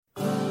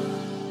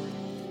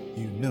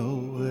You know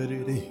what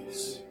it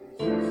is.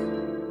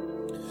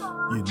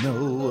 You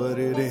know what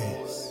it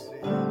is.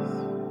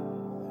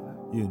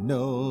 You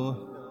know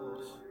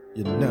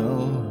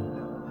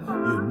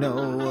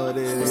what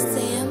it is.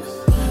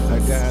 I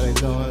got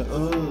it going,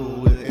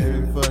 ooh, with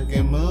every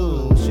fucking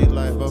move. She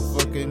like my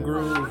fucking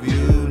groove.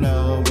 You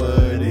know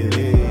what it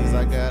is.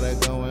 I got it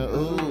going,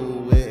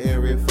 ooh, with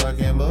every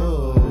fucking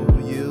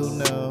move. You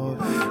know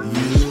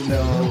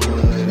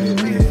what it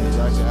is.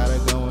 I got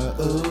it going,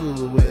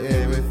 ooh, with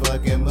every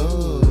fucking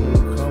move.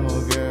 Come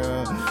on,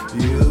 girl.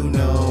 You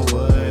know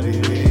what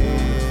it is.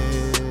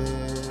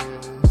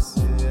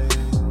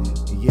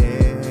 Yeah.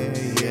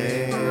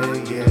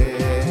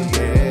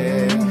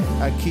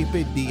 I keep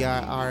it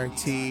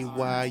DIRTYUGLY.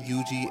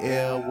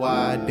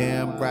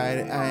 Damn right,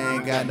 I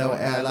ain't got no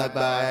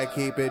alibi. I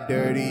keep it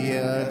dirty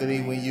and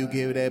ugly. When you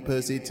give that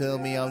pussy to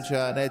me, I'm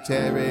trying to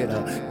tear it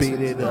up,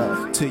 beat it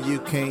up till you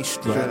can't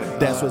strut.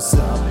 That's what's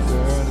up,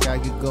 girl.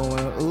 Got you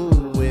going,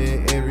 ooh,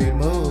 with every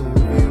move.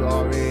 You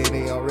already,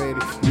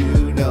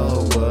 you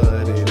know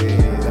what it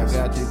is. I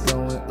got you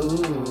going,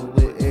 ooh,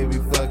 with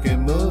every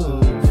fucking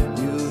move.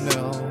 You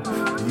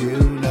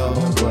know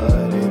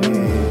what it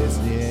is.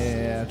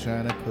 Yeah, I'm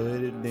trying to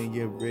put it in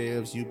your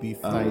ribs. You be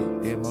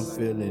fighting, and I'm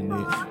feeling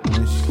it.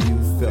 Wish you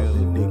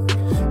felt it.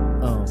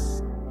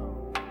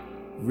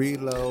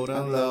 Reload,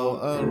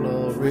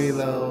 unload,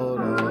 reload.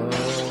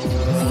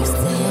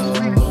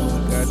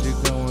 Got you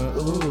going,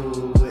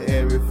 ooh, with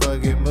every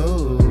fucking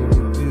move.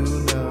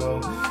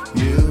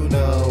 You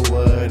know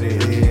what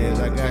it is.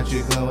 I got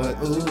you going,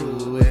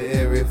 ooh, with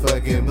every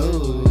fucking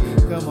move.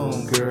 Come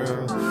on,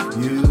 girl,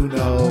 you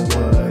know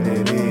what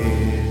it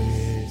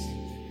is.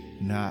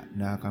 Knock,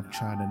 knock, I'm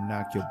trying to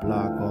knock your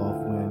block off.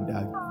 When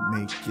I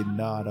make your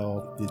knot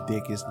off, the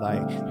dick is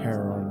like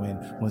heroin.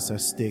 Once I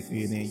stick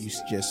it in, you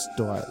just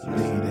start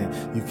bleeding.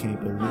 You can't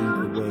believe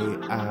the way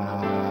I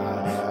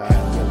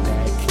have your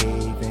back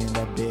cave in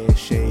the bed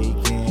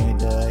shaking,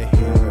 the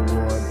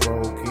headboard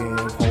broken,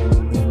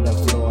 hole in the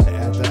floor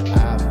after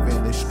I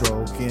finish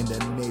stroking. The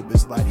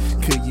neighbors like,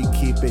 could you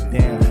keep it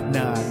down?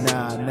 Nah,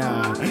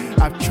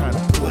 I'm trying to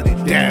put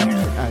it down.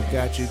 I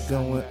got you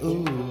going,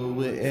 ooh,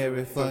 with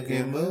every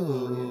fucking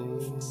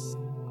move.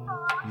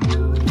 You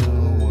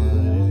know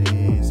what it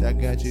is. I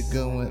got you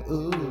going,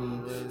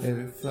 ooh,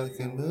 every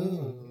fucking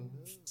move.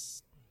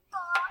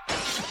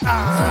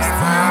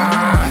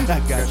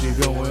 I got you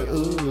going,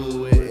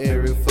 ooh, with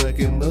every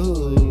fucking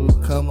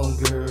move. Come on,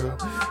 girl,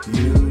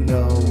 you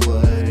know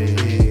what it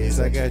is.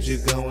 I got you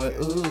going,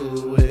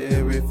 ooh, with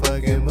every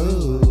fucking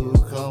move.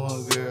 Come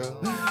on, girl,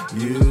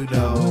 you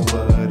know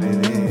what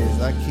it is.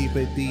 I keep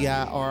it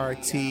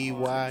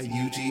DIRTYUGLY.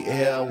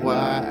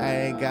 I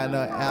ain't got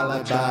no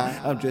alibi.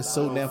 I'm just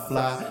so damn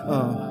fly.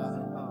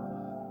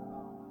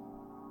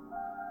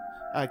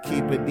 I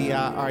keep it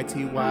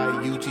DIRTYUGLY.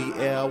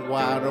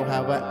 I don't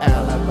have an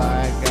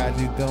alibi. I got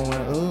you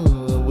going,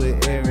 ooh,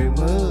 with every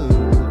move.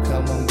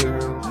 Come on,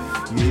 girl,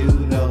 you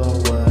know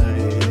what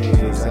it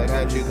is. I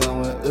got you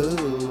going,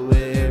 ooh.